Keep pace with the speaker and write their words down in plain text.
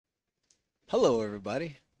Hello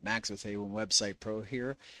everybody, Max with A1 Website Pro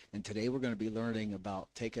here, and today we're going to be learning about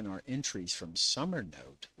taking our entries from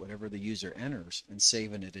Summernote, whatever the user enters, and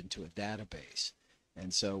saving it into a database.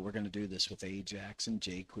 And so we're going to do this with Ajax and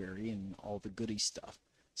jQuery and all the goody stuff.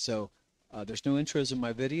 So there's no intros in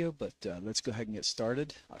my video, but let's go ahead and get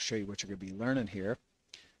started. I'll show you what you're going to be learning here.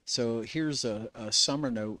 So here's a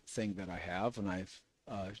Summernote thing that I have, and I've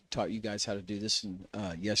taught you guys how to do this in,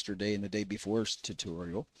 yesterday and the day before's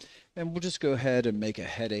tutorial. And we'll just go ahead and make a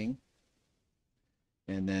heading.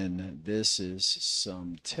 And then this is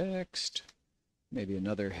some text, maybe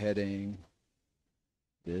another heading.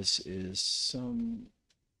 This is some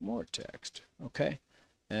more text, okay?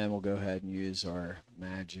 And we'll go ahead and use our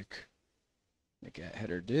magic, make a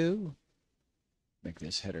header do, make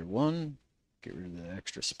this header 1, get rid of the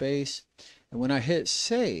extra space. And when I hit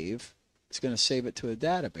save, it's going to save it to a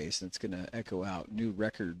database, and it's going to echo out new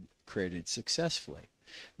record created successfully.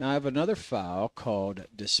 Now I have another file called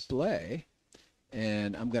display,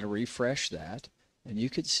 and I'm going to refresh that, and you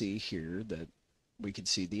can see here that we can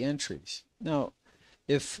see the entries. Now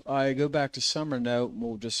if I go back to Summernote,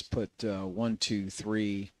 we'll just put 1, 2,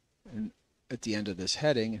 3 at the end of this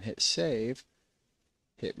heading and hit save,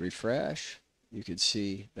 hit refresh. You can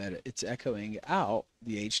see that it's echoing out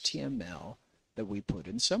the HTML that we put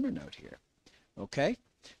in Summernote here. Okay,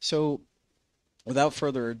 so without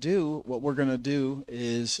further ado, what we're going to do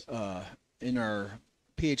is in our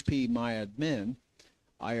PHP MyAdmin,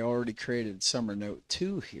 I already created Summernote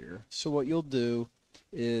 2 here. So what you'll do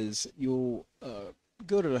is you'll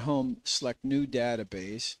go to the home, select new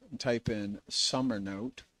database, and type in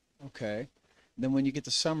Summernote. Okay, then when you get to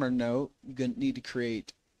Summernote, you're going to need to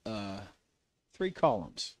create 3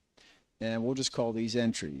 columns, and we'll just call these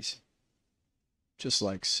entries, just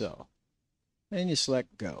like so. And you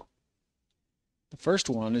select go. The first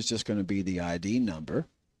one is just going to be the ID number,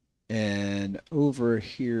 and over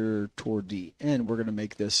here toward the end we're going to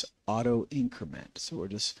make this auto increment. So we'll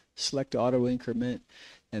just select auto increment,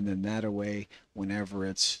 and then that way whenever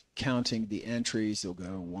it's counting the entries, they'll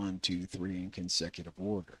go 1, 2, 3 in consecutive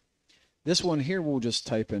order. This one here we'll just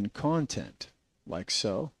type in content, like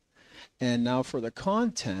so. And now for the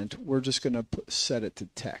content, we're just going to set it to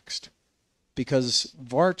text, because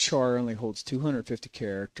varchar only holds 250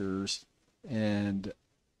 characters, and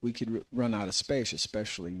we could run out of space,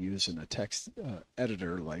 especially using a text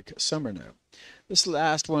editor like Summernote. This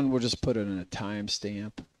last one, we'll just put it in a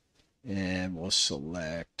timestamp, and we'll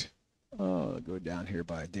select, go down here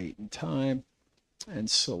by date and time, and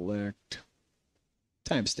select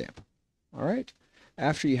timestamp. All right.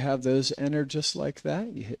 After you have those entered just like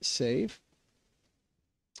that, you hit save.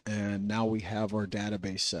 And now we have our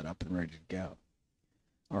database set up and ready to go.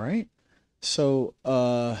 All right. So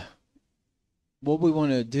what we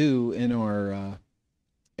want to do in our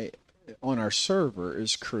on our server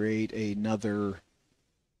is create another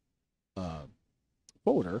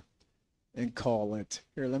folder and call it,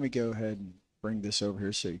 here, let me go ahead and bring this over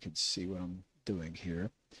here so you can see what I'm doing here.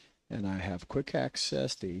 And I have quick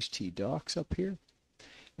access to htdocs up here.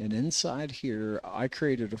 And inside here, I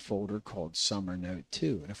created a folder called Summernote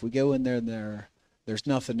 2. And if we go in there, there's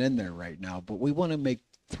nothing in there right now, but we want to make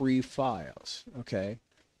 3 files, okay?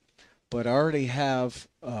 But I already have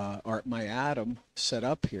my Atom set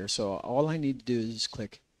up here, so all I need to do is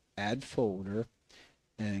click Add Folder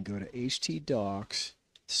and go to htdocs,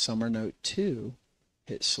 Summernote 2,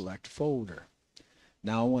 hit Select Folder.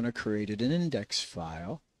 Now I want to create an index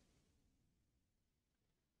file.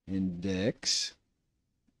 Index.php,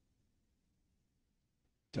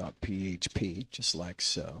 just like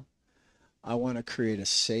so. I want to create a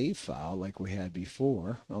save file like we had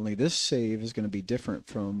before, only this save is going to be different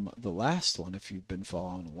from the last one if you've been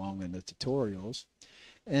following along in the tutorials.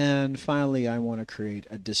 And finally, I want to create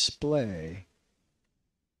a display.php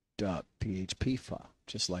file,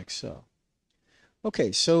 just like so.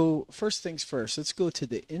 Okay, so first things first, let's go to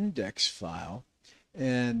the index file,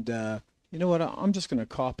 and you know what, I'm just going to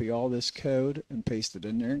copy all this code and paste it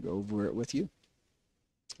in there and go over it with you.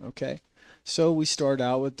 Okay, so we start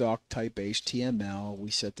out with doc type HTML. We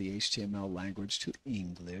set the HTML language to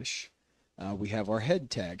English. We have our head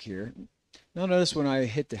tag here. Now notice when I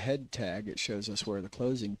hit the head tag, it shows us where the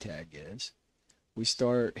closing tag is. We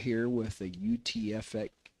start here with the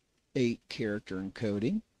UTF-8 character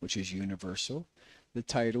encoding, which is universal. The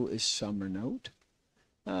title is Summernote.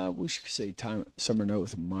 We should say Summernote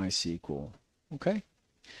with MySQL. Okay,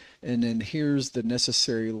 and then here's the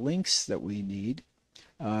necessary links that we need.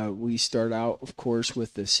 We start out, of course,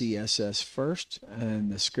 with the CSS first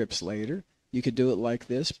and the scripts later. You could do it like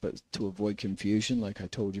this, but to avoid confusion, like I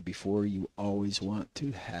told you before, you always want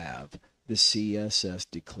to have the CSS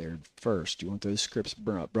declared first. You want those scripts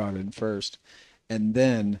brought in first, and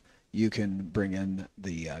then you can bring in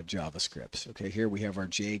the JavaScripts. Okay, here we have our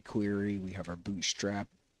jQuery, we have our Bootstrap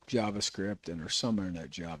JavaScript, and our Summernote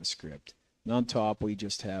JavaScript. And on top, we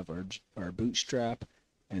just have our Bootstrap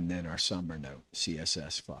and then our Summernote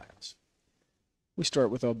CSS files. We start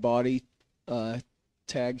with our body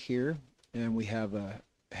tag here, and we have a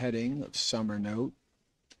heading of Summernote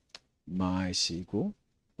MySQL.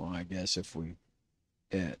 Well, I guess if we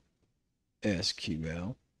at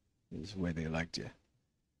SQL is the way they like to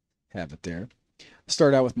have it there.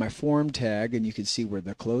 Start out with my form tag, and you can see where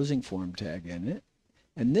the closing form tag in it.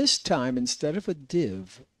 And this time, instead of a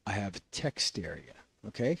div, I have a text area.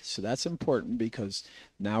 Okay, so that's important because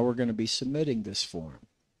now we're going to be submitting this form.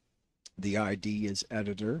 The ID is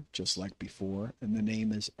editor, just like before, and the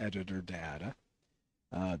name is editor data.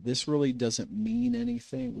 This really doesn't mean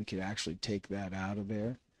anything. We could actually take that out of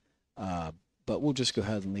there. But we'll just go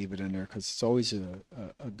ahead and leave it in there because it's always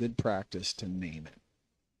a good practice to name it.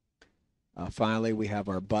 Finally, we have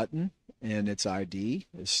our button, and its ID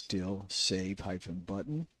is still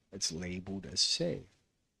save-button. It's labeled as save.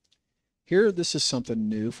 Here, this is something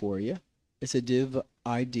new for you. It's a div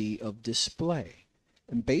ID of display.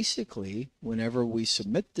 And basically, whenever we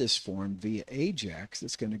submit this form via Ajax,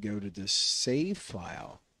 it's going to go to this save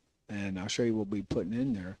file. And I'll show you what we'll be putting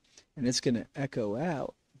in there. And it's going to echo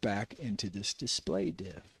out back into this display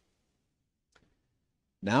div.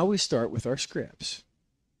 Now we start with our scripts.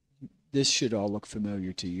 This should all look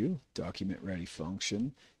familiar to you. Document ready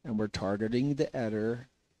function. And we're targeting the editor,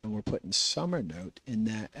 and we're putting Summernote in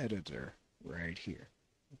that editor right here.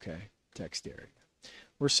 Okay, text area.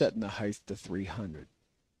 We're setting the height to 300.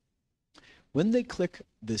 When they click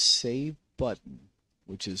the Save button,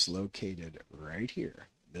 which is located right here,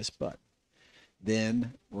 this button,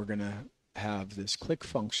 then we're going to have this click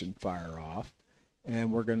function fire off,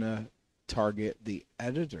 and we're going to target the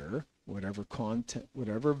editor, whatever content,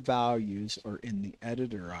 whatever values are in the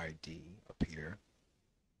editor ID up here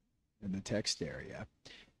in the text area,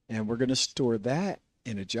 and we're going to store that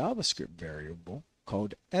in a JavaScript variable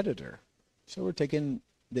called editor. So we're taking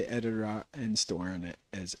the editor out and storing it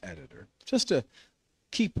as editor, just to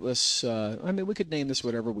keep us, I mean, we could name this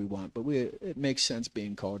whatever we want, but it makes sense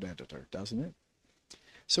being called editor, doesn't it?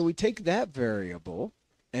 So we take that variable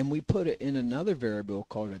and we put it in another variable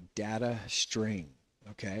called a data string,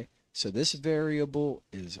 okay? So this variable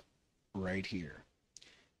is right here.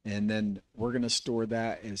 And then we're going to store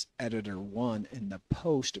that as editor1 in the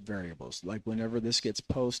post variables. Like whenever this gets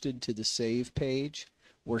posted to the save page,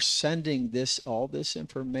 we're sending all this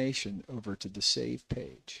information over to the save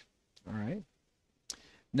page. All right.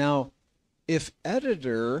 Now, if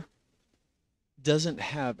editor doesn't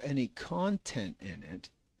have any content in it,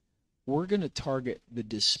 we're going to target the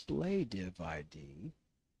display div ID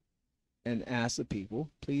and ask the people,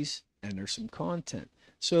 please enter some content.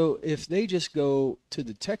 So if they just go to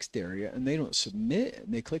the text area and they don't submit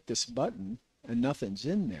and they click this button and nothing's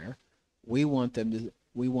in there, we want the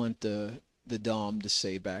DOM to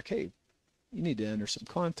say back, hey, you need to enter some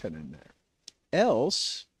content in there.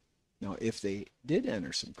 Else, now if they did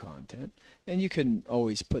enter some content, and you can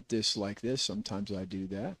always put this like this, sometimes I do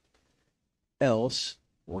that, else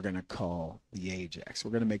we're going to call the Ajax.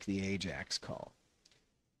 We're going to make the Ajax call.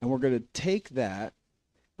 And we're going to take that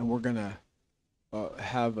and we're going to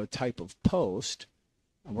have a type of post,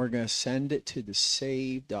 and we're going to send it to the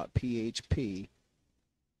save.php,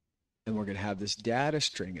 and we're going to have this data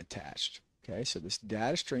string attached. Okay, so this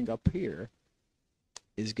data string up here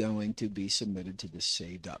is going to be submitted to the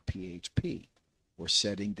save.php. We're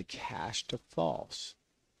setting the cache to false.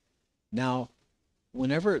 Now,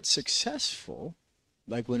 whenever it's successful,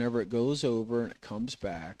 like whenever it goes over and it comes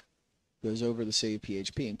back, goes over the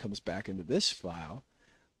save.php and comes back into this file,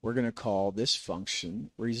 we're going to call this function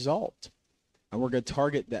result. And we're going to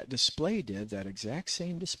target that display div, that exact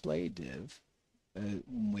same display div,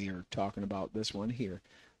 when we are talking about this one here.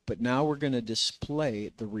 But now we're going to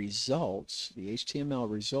display the results, the HTML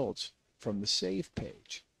results from the save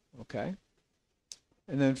page. Okay?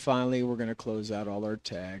 And then finally, we're going to close out all our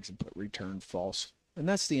tags and put return false. And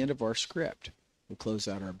that's the end of our script. We'll close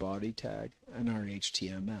out our body tag and our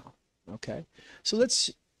HTML. Okay? So let's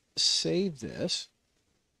save this.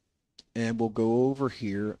 And we'll go over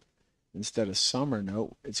here. Instead of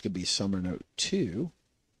Summernote, it's going to be Summernote 2.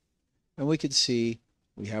 And we can see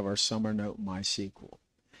we have our Summernote MySQL.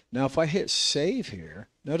 Now, if I hit save here,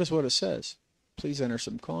 notice what it says. Please enter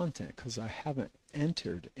some content, because I haven't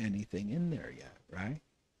entered anything in there yet, right?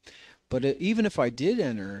 But even if I did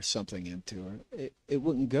enter something into it, it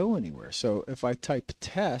wouldn't go anywhere. So if I type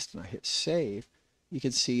test and I hit save, you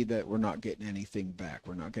can see that we're not getting anything back.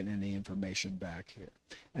 We're not getting any information back here.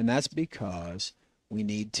 And that's because we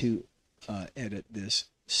need to edit this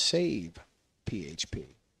save PHP.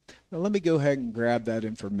 Now let me go ahead and grab that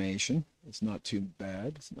information. It's not too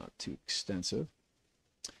bad. It's not too extensive.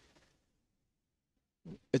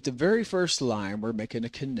 At the very first line, we're making a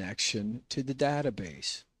connection to the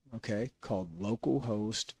database, okay, called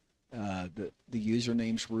localhost. The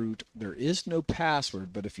username's root. There is no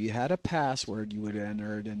password, but if you had a password, you would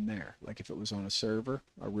enter it in there. Like if it was on a server,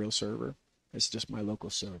 a real server, it's just my local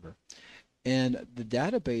server. And the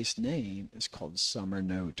database name is called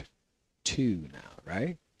Summernote 2 now,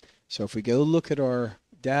 right? So if we go look at our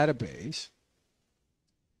database,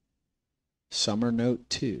 Summernote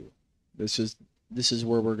 2, this is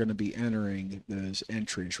where we're going to be entering those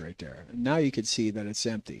entries right there. And now you can see that it's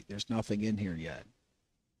empty. There's nothing in here yet.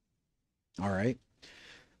 All right.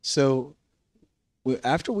 So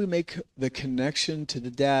after we make the connection to the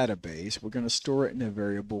database, we're going to store it in a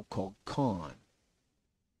variable called con.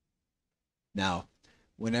 Now,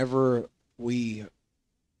 whenever you'll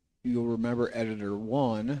remember editor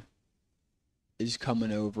 1 is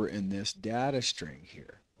coming over in this data string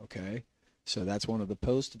here. Okay. So that's one of the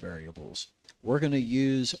post variables. We're going to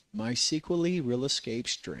use MySQL real escape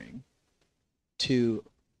string to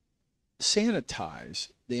sanitize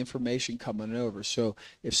the information coming over. So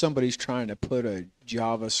if somebody's trying to put a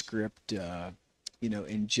JavaScript,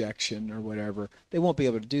 injection or whatever, they won't be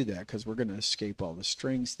able to do that because we're going to escape all the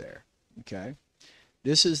strings there. Okay.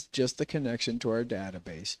 This is just the connection to our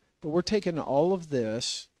database, but we're taking all of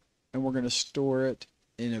this and we're going to store it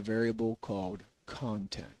in a variable called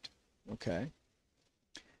content. Okay.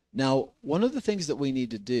 Now, one of the things that we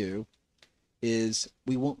need to do is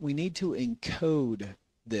we need to encode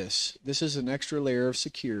this. This is an extra layer of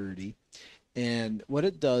security, and what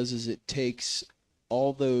it does is it takes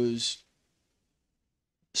all those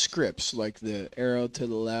scripts like the arrow to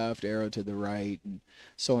the left, arrow to the right, and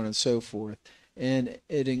so on and so forth, and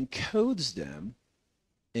it encodes them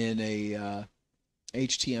in a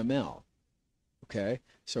HTML. Okay,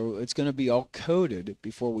 so it's going to be all coded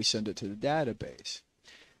before we send it to the database.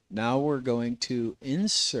 Now we're going to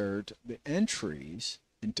insert the entries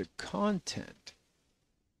into content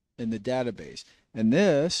in the database. And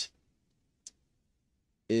this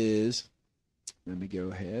is, let me go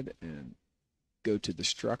ahead and go to the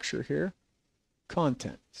structure here.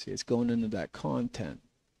 Content. See, it's going into that content.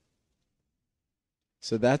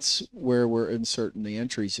 So that's where we're inserting the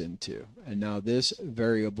entries into. And now this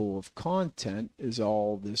variable of content is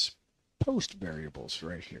all this post variables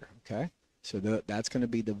right here. Okay. So that's going to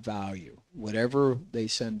be the value, whatever they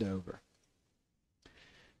send over.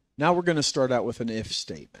 Now we're going to start out with an if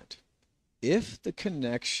statement. If the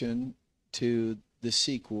connection to the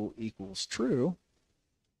SQL equals true,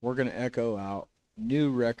 we're going to echo out new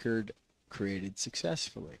record created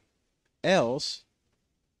successfully. Else,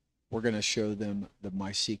 we're going to show them the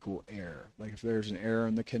MySQL error. Like if there's an error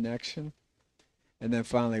in the connection, and then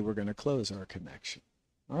finally we're going to close our connection.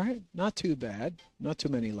 All right, not too bad, not too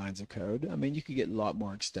many lines of code. I mean, you could get a lot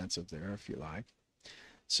more extensive there if you like.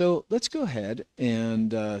 So let's go ahead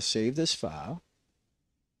and save this file.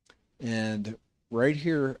 And right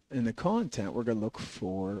here in the content, we're going to look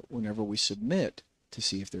for whenever we submit to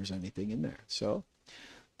see if there's anything in there. So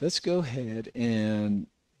let's go ahead and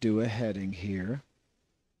do a heading here,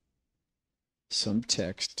 some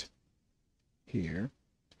text here,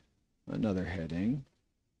 another heading,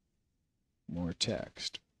 more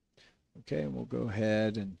text. Okay, and we'll go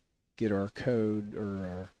ahead and get our code or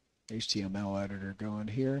our HTML editor going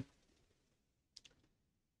here.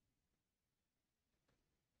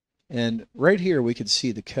 And right here we can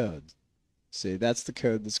see the code. See, that's the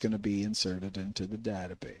code that's going to be inserted into the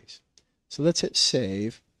database. So let's hit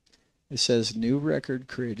save. It says new record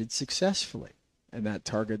created successfully, and that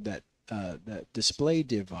that display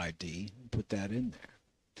div ID, and put that in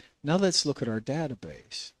there. Now let's look at our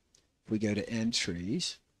database. If we go to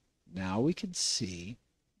entries, now we can see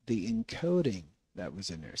the encoding that was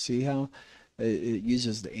in there. See how it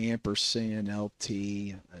uses the ampersand, LT,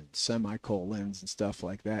 and semicolons and stuff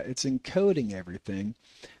like that. It's encoding everything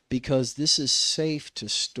because this is safe to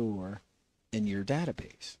store in your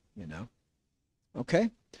database, Okay,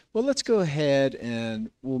 well, let's go ahead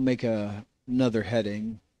and we'll make another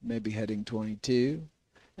heading, maybe heading 22,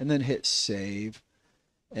 and then hit save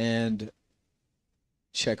and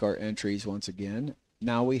check our entries once again.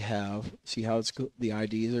 Now we have, see how the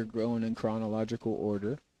IDs are growing in chronological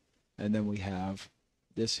order, and then we have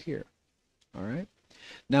this here. All right.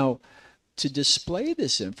 Now, to display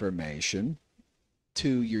this information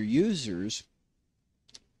to your users,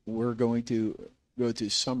 we're going to go to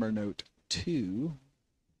Summernote 2.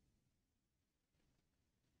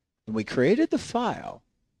 And we created the file,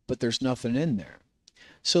 but there's nothing in there.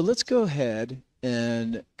 So let's go ahead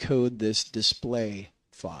and code this display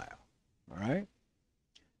file. All right.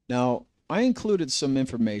 Now, I included some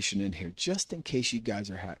information in here just in case you guys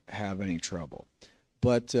have any trouble.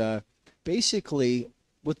 But basically,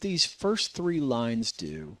 what these first 3 lines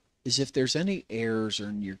do is if there's any errors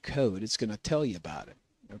in your code, it's going to tell you about it.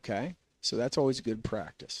 Okay? So that's always good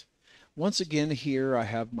practice. Once again, here I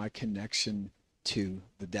have my connection to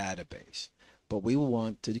the database. But we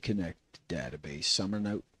want to connect to database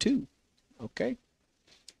Summernote 2. Okay?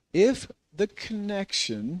 If the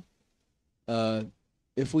connection,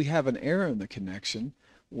 if we have an error in the connection,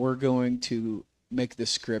 we're going to make the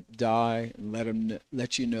script die and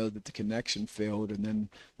let you know that the connection failed, and then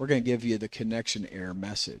we're going to give you the connection error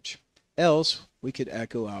message. Else, we could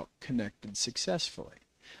echo out connected successfully.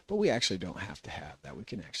 But we actually don't have to have that. We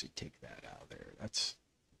can actually take that out there. That's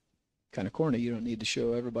kind of corny. You don't need to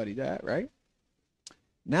show everybody that, right?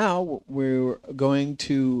 Now we're going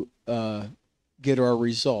to get our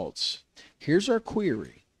results. Here's our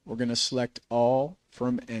query. We're going to select all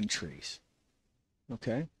from entries.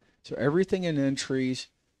 Okay, so everything in entries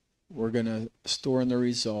we're going to store in the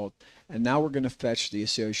result, and now we're going to fetch the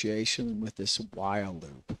association with this while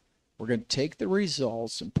loop. We're going to take the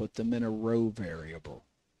results and put them in a row variable.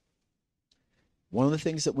 One of the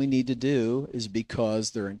things that we need to do is,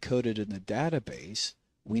 because they're encoded in the database,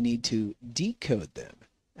 we need to decode them.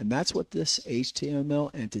 And that's what this HTML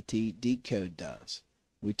entity decode does.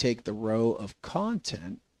 We take the row of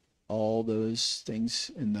content, all those things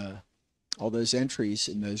in all those entries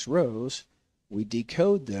in those rows, we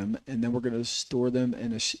decode them, and then we're going to store them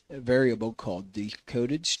in a variable called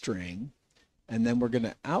decoded string, and then we're going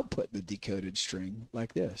to output the decoded string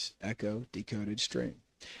like this, echo decoded string.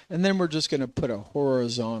 And then we're just going to put a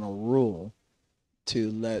horizontal rule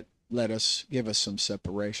to give us some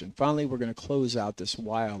separation. Finally, we're going to close out this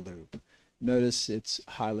while loop. Notice it's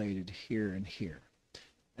highlighted here and here.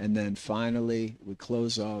 And then finally, we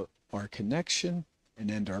close out our connection and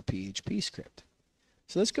end our PHP script.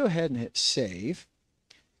 So let's go ahead and hit save.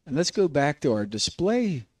 And let's go back to our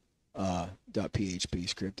display .php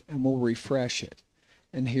script, and we'll refresh it.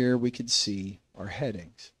 And here we can see our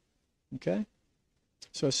headings. Okay?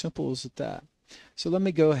 So as simple as that. So let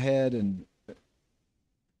me go ahead and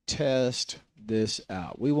test this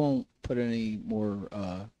out. We won't put any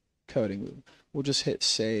more coding. We'll just hit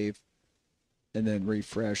save and then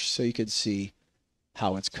refresh so you can see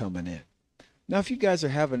how it's coming in. Now, if you guys are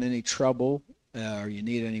having any trouble or you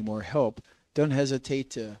need any more help, don't hesitate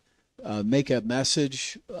to make a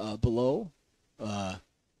message below.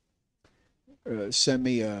 Send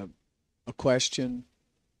me a question,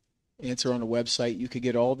 answer on the website. You can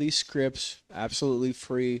get all these scripts absolutely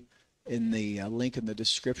free in the link in the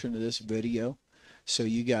description of this video, so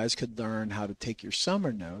you guys could learn how to take your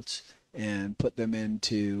summer notes and put them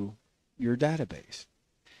into your database.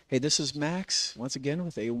 Hey, this is Max once again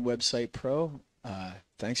with A1 Website Pro.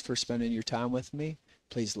 Thanks for spending your time with me.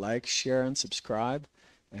 Please like, share, and subscribe,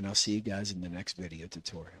 and I'll see you guys in the next video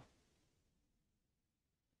tutorial.